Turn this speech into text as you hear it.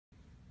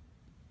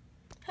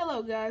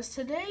Hello guys,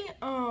 today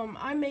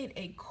I made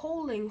a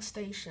coaling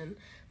station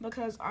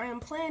because I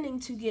am planning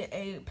to get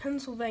a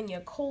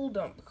Pennsylvania coal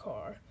dump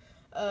car.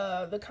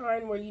 The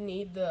kind where you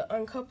need the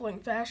uncoupling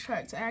fast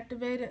track to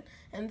activate it,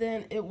 and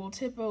then it will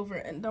tip over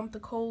and dump the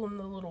coal in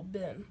the little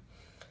bin.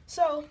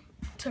 So,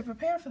 to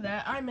prepare for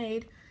that, I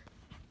made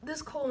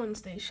this coaling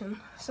station.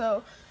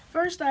 So,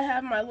 first I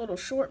have my little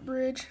short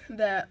bridge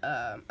that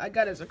I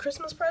got as a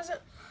Christmas present,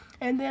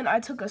 and then I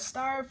took a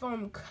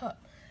styrofoam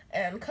cup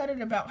and cut it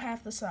about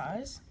half the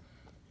size.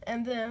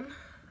 And then,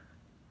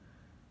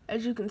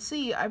 as you can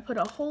see, I put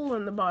a hole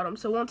in the bottom.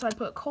 So once I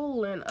put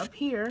coal in up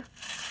here,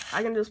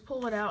 I can just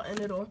pull it out and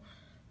it'll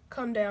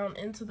come down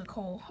into the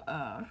coal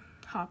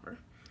hopper.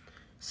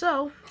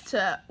 So,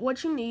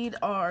 what you need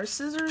are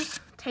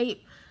scissors,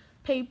 tape,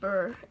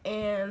 paper,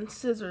 and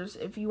scissors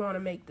if you want to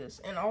make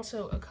this, and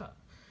also a cup.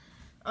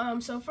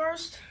 So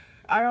first,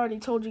 I already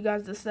told you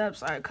guys the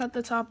steps. I cut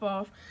the top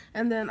off,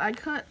 and then I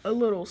cut a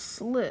little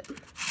slit,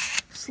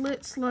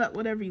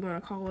 whatever you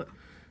want to call it,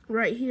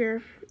 right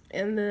here,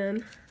 and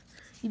then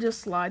you just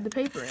slide the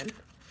paper in.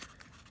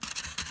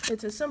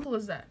 It's as simple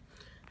as that.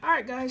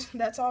 Alright guys,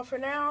 that's all for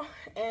now.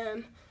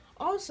 And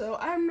also,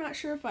 I'm not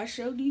sure if I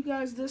showed you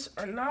guys this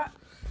or not,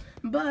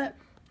 but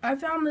I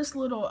found this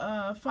little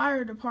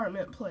fire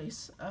department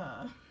place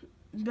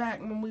back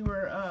when we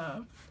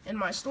were in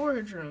my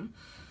storage room.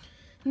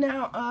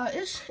 Now,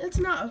 it's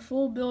not a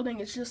full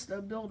building, it's just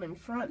a building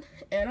front,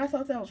 and I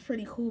thought that was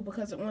pretty cool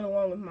because it went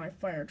along with my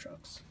fire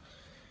trucks.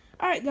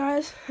 Alright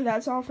guys,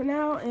 that's all for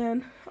now,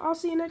 and I'll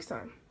see you next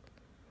time.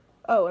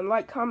 Oh, and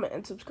like, comment,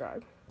 and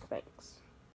subscribe. Thanks.